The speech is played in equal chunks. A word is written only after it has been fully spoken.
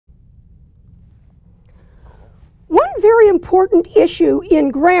very important issue in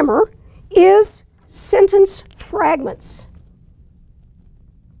grammar is sentence fragments.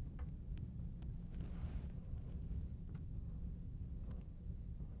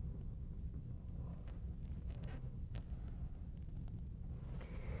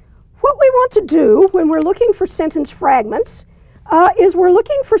 What we want to do when we're looking for sentence fragments is we're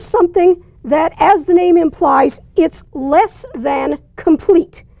looking for something that, as the name implies, it's less than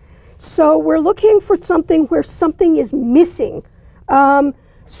complete. So we're looking for something where something is missing.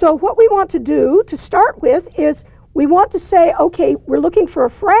 So what we want to do to start with is we want to say, okay, we're looking for a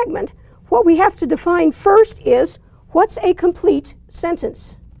fragment. What we have to define first is, what's a complete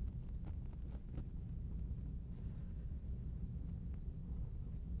sentence?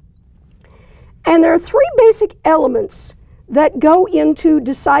 And there are three basic elements that go into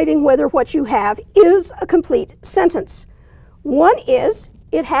deciding whether what you have is a complete sentence. One is,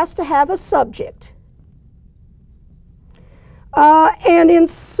 it has to have a subject. And in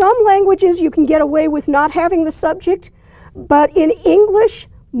some languages you can get away with not having the subject, but in English,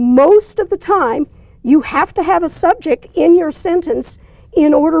 most of the time, you have to have a subject in your sentence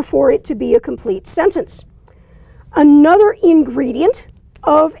in order for it to be a complete sentence. Another ingredient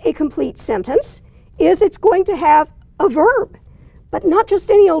of a complete sentence is it's going to have a verb, but not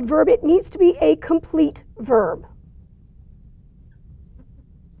just any old verb. It needs to be a complete verb.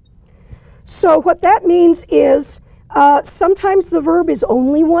 So what that means is sometimes the verb is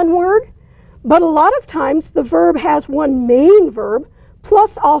only one word, but a lot of times the verb has one main verb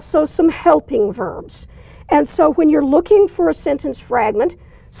plus also some helping verbs. And so when you're looking for a sentence fragment,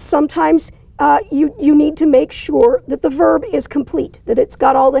 sometimes you need to make sure that the verb is complete, that it's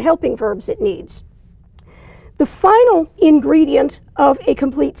got all the helping verbs it needs. The final ingredient of a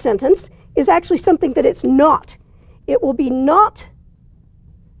complete sentence is actually something that it's not. It will be not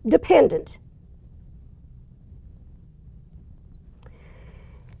dependent.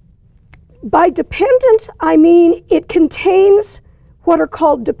 By dependent, I mean it contains what are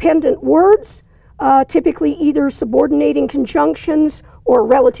called dependent words, typically either subordinating conjunctions or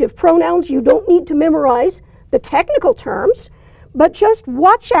relative pronouns. You don't need to memorize the technical terms, but just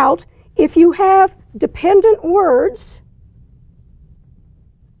watch out if you have dependent words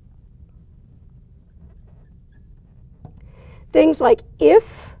things like if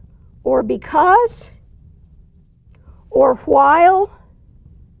or because or while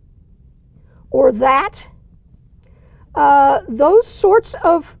or that, those sorts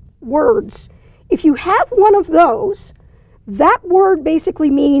of words, if you have one of those, that word basically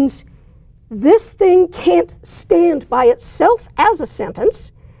means this thing can't stand by itself as a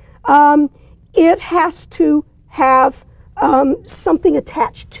sentence. It has to have something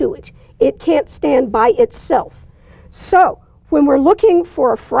attached to it. It can't stand by itself. So when we're looking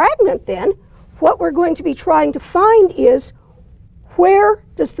for a fragment then, what we're going to be trying to find is, where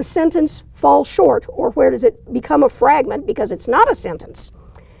does the sentence fall short, or where does it become a fragment because it's not a sentence?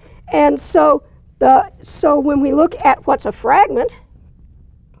 And so when we look at what's a fragment,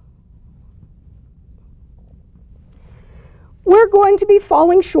 we're going to be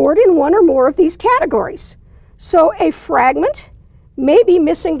falling short in one or more of these categories. So a fragment may be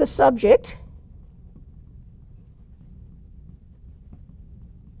missing the subject,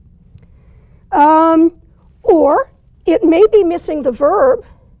 or it may be missing the verb,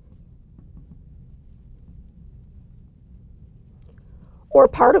 or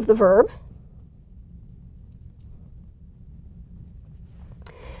part of the verb,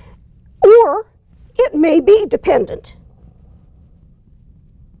 or it may be dependent.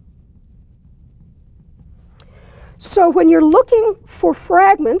 So when you're looking for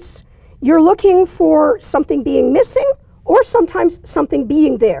fragments, you're looking for something being missing or sometimes something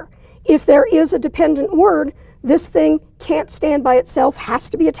being there. If there is a dependent word, this thing can't stand by itself, has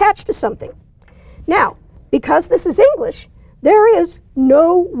to be attached to something. Now, because this is English, there is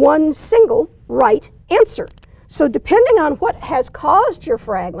no one single right answer. So depending on what has caused your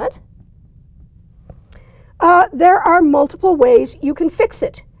fragment, there are multiple ways you can fix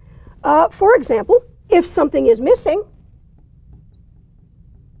it. For example, if something is missing,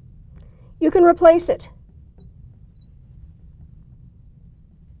 you can replace it.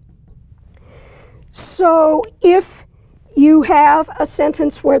 So if you have a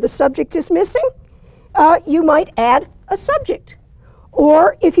sentence where the subject is missing, you might add a subject.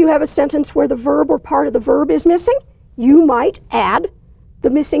 Or if you have a sentence where the verb or part of the verb is missing, you might add the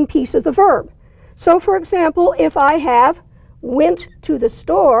missing piece of the verb. So for example, if I have went to the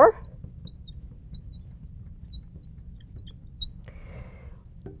store,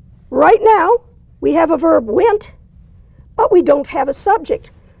 right now we have a verb went, but we don't have a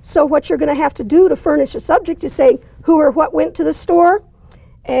subject. So what you're going to have to do to furnish a subject is say, who or what went to the store,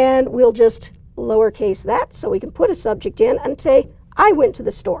 and we'll just lowercase that so we can put a subject in and say, I went to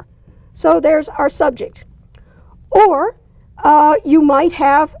the store. So there's our subject. Or you might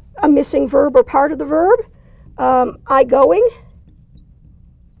have a missing verb or part of the verb. I going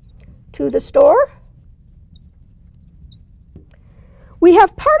to the store. We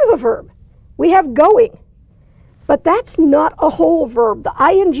have part of a verb. We have going. But that's not a whole verb. The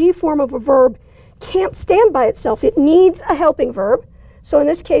ing form of a verb can't stand by itself. It needs a helping verb. So in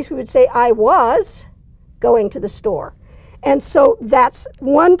this case, we would say, I was going to the store. And so that's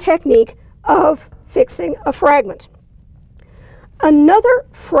one technique of fixing a fragment. Another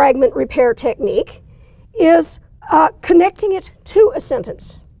fragment repair technique is connecting it to a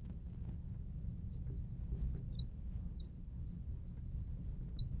sentence.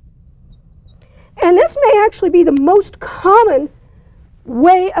 And this may actually be the most common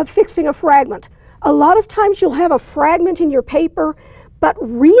way of fixing a fragment. A lot of times you'll have a fragment in your paper, but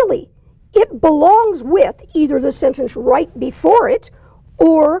really it belongs with either the sentence right before it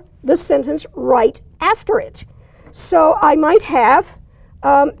or the sentence right after it. So I might have,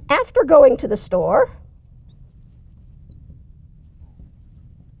 after going to the store,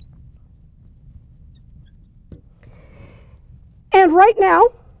 and right now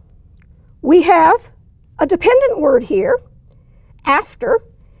we have a dependent word here, after,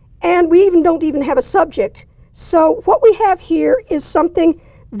 and we don't even have a subject. So what we have here is something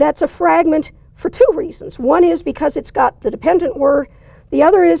that's a fragment for two reasons. One is because it's got the dependent word. The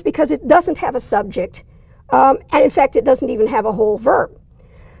other is because it doesn't have a subject. And in fact, it doesn't even have a whole verb.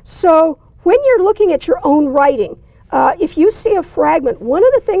 So when you're looking at your own writing, if you see a fragment, one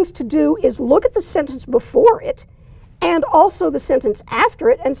of the things to do is look at the sentence before it and also the sentence after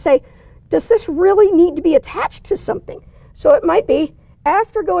it and say, does this really need to be attached to something? So it might be,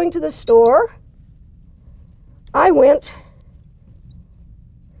 after going to the store, I went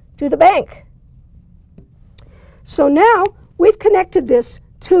to the bank. So now we've connected this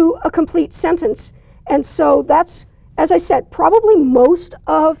to a complete sentence. And so that's, as I said, probably most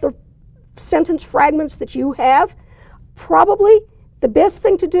of the sentence fragments that you have, probably the best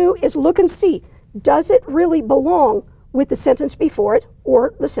thing to do is look and see, does it really belong with the sentence before it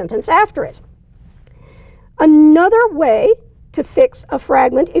or the sentence after it? Another way to fix a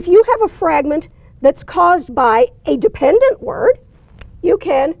fragment, if you have a fragment that's caused by a dependent word, you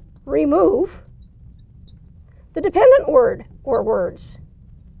can remove the dependent word or words.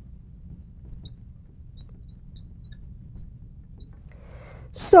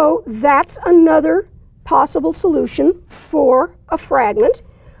 So that's another possible solution for a fragment.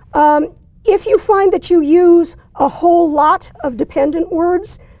 If you find that you use a whole lot of dependent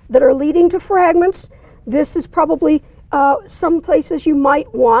words that are leading to fragments, this is probably some places you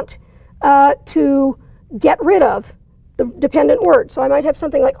might want to get rid of the dependent word. So I might have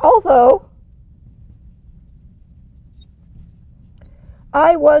something like, although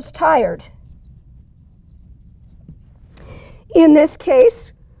I was tired. In this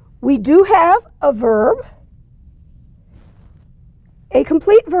case, we do have a verb, a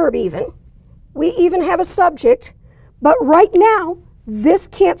complete verb even. We even have a subject, but right now, this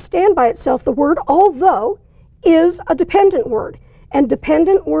can't stand by itself. The word although is a dependent word, and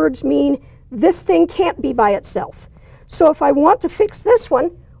dependent words mean this thing can't be by itself. So if I want to fix this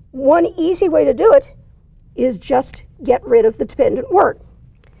one easy way to do it is just get rid of the dependent word.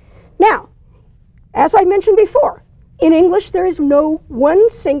 Now, as I mentioned before, in English there is no one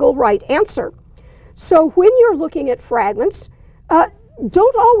single right answer. So when you're looking at fragments,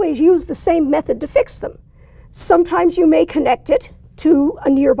 don't always use the same method to fix them. Sometimes you may connect it to a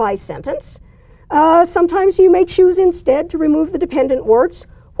nearby sentence. Sometimes you may choose instead to remove the dependent words,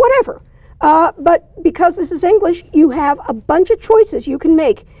 whatever. But because this is English, you have a bunch of choices you can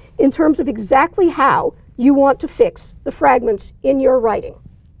make in terms of exactly how you want to fix the fragments in your writing.